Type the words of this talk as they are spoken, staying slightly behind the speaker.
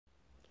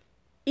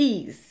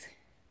Ease.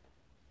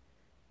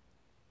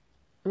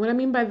 And what I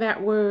mean by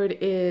that word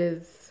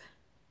is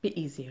be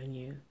easy on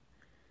you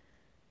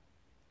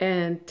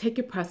and take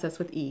your process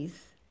with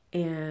ease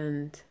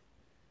and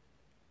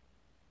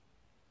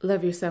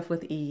love yourself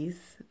with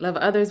ease, love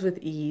others with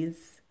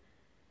ease,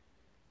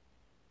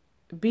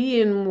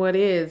 be in what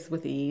is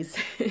with ease.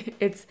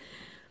 It's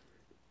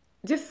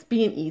just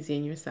being easy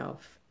in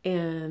yourself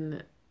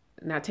and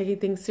not taking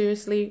things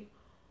seriously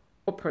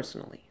or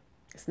personally.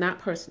 It's not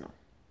personal.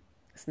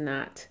 It's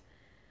not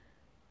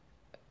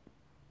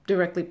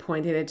directly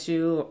pointed at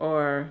you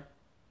or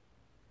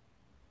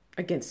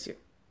against you.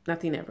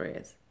 Nothing ever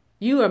is.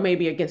 You are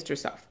maybe against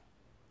yourself.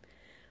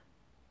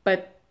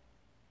 But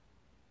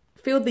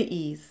feel the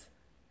ease.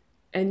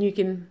 And you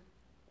can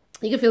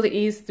feel the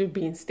ease through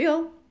being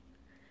still,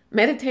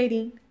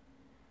 meditating,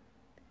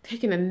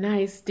 taking a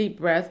nice deep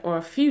breath or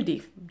a few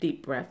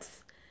deep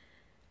breaths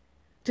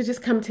to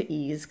just come to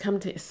ease, come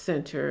to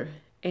center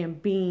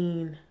and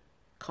being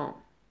calm.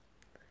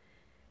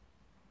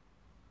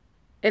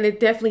 And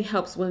it definitely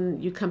helps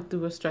when you come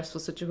through a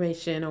stressful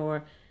situation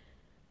or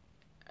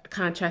a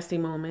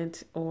contrasting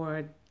moment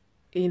or,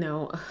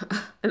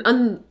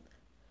 an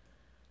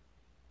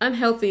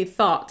unhealthy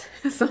thought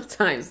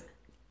sometimes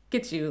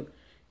gets you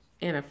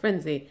in a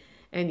frenzy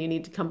and you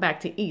need to come back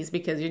to ease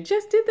because you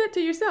just did that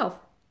to yourself.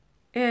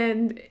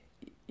 And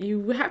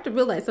you have to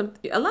realize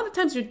a lot of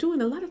times you're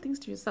doing a lot of things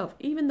to yourself,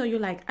 even though you're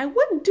like, I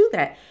wouldn't do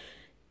that.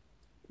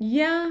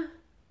 Yeah.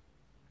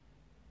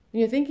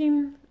 You're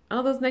thinking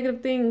all those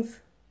negative things.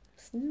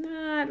 It's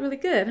not really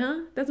good,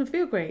 huh? Doesn't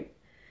feel great.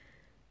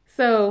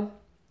 So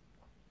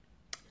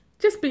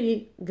just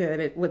be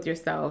good with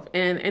yourself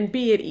and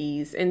be at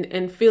ease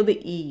and feel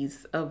the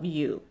ease of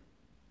you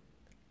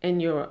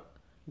and your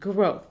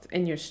growth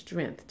and your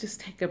strength. Just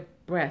take a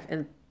breath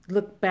and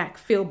look back,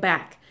 feel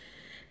back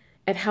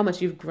at how much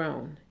you've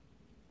grown.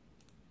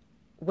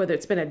 Whether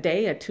it's been a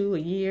day, a two, a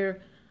year,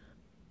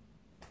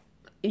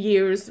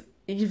 years,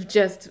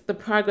 the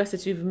progress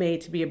that you've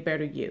made to be a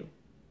better you.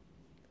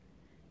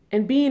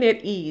 And being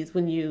at ease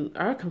when you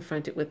are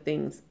confronted with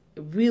things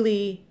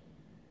really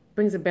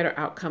brings a better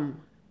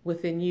outcome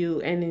within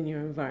you and in your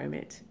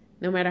environment.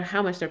 No matter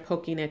how much they're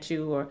poking at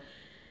you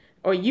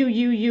or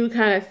you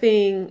kind of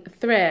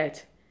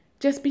threat,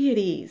 just be at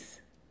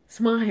ease.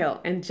 Smile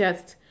and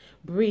just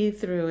breathe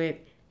through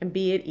it and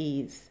be at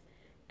ease.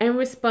 And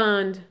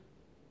respond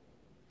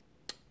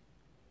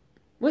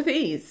with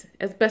ease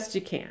as best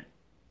you can.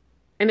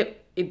 And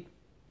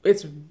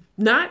it's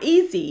not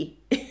easy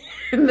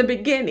in the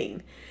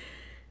beginning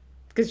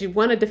because you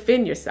want to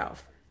defend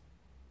yourself.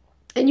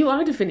 And you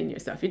are defending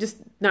yourself. You're just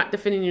not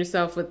defending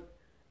yourself with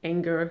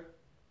anger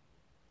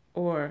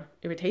or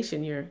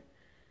irritation. You're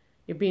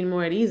being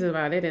more at ease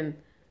about it. And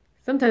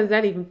sometimes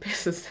that even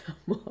pisses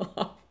them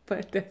off,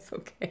 but that's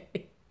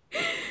okay.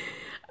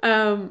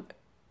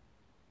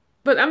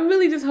 But I'm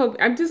really just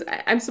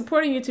I'm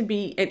supporting you to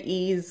be at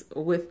ease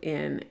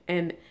within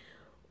and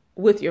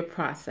with your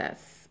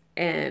process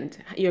and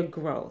your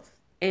growth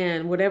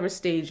and whatever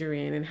stage you're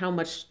in and how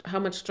much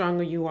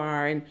stronger you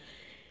are, and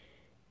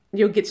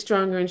you'll get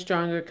stronger and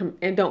stronger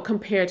and don't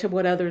compare to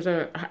what others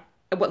are,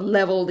 at what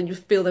level that you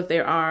feel that they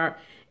are.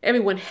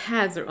 Everyone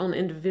has their own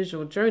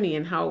individual journey,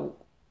 and how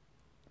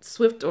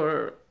swift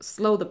or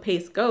slow the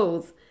pace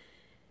goes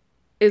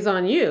is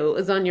on you,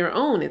 is on your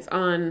own. It's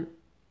on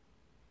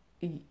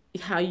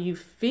how you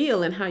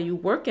feel and how you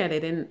work at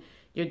it and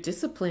your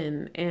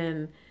discipline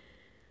and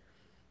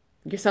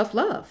your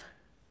self-love,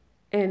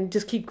 and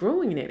just keep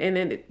growing in it. And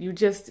then you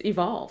just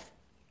evolve.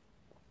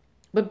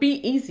 But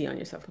be easy on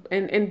yourself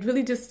and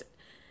really just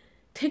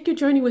take your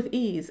journey with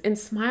ease and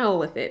smile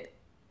with it,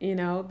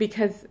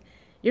 because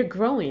you're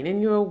growing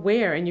and you're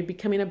aware and you're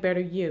becoming a better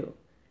you.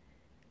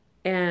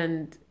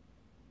 And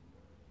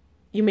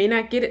you may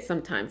not get it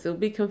sometimes. It'll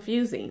be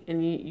confusing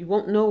and you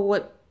won't know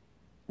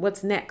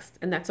what's next,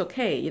 and that's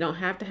okay. You don't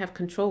have to have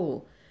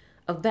control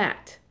of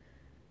that.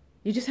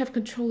 You just have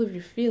control of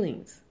your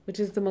feelings, which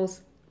is the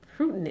most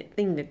prudent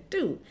thing to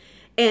do.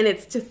 And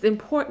it's just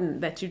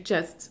important that you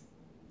just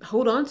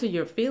hold on to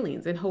your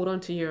feelings and hold on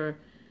to your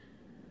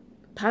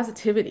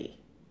positivity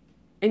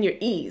and your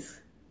ease.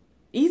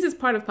 Ease is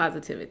part of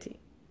positivity.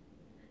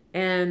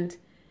 And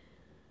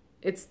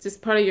it's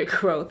just part of your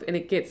growth, and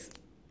it gets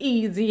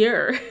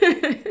easier.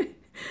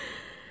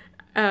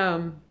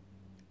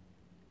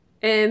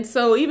 And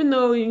so even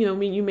though,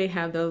 you may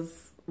have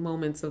those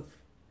moments of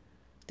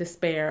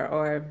despair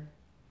or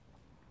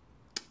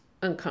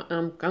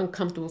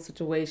uncomfortable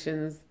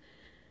situations,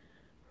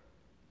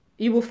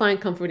 you will find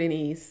comfort and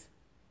ease,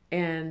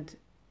 and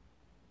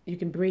you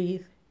can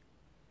breathe,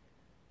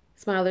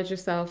 smile at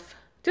yourself.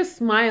 Just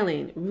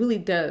smiling really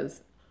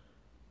does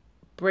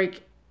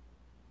break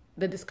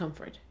the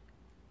discomfort.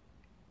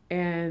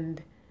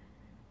 And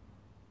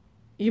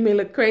you may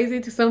look crazy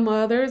to some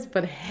others,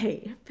 but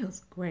hey, it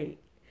feels great.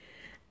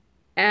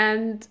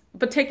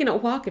 But taking a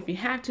walk if you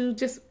have to,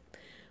 just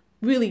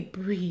really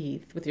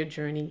breathe with your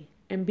journey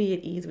and be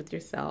at ease with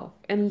yourself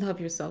and love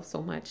yourself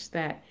so much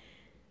that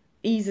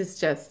ease is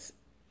just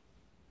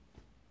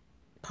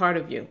part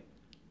of you.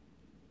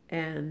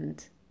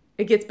 And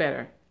it gets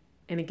better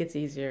and it gets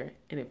easier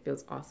and it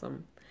feels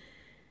awesome.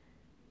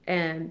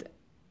 And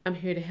I'm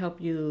here to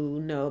help you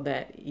know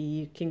that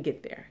you can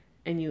get there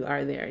and you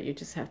are there. You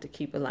just have to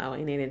keep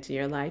allowing it into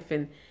your life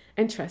and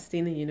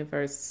trusting the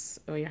universe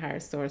or your higher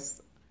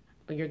source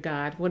or your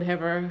God,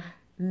 whatever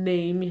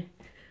name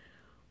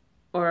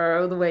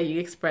or the way you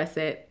express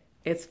it.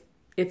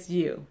 It's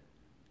you.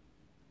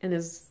 And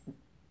there's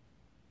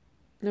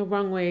no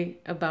wrong way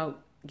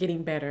about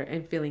getting better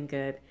and feeling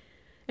good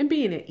and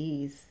being at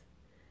ease.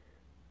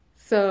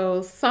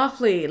 So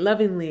softly,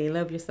 lovingly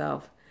love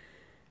yourself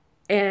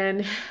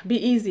and be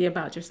easy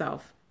about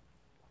yourself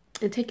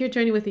and take your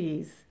journey with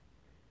ease.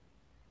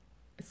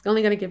 It's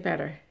only going to get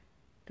better.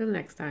 Till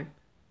next time.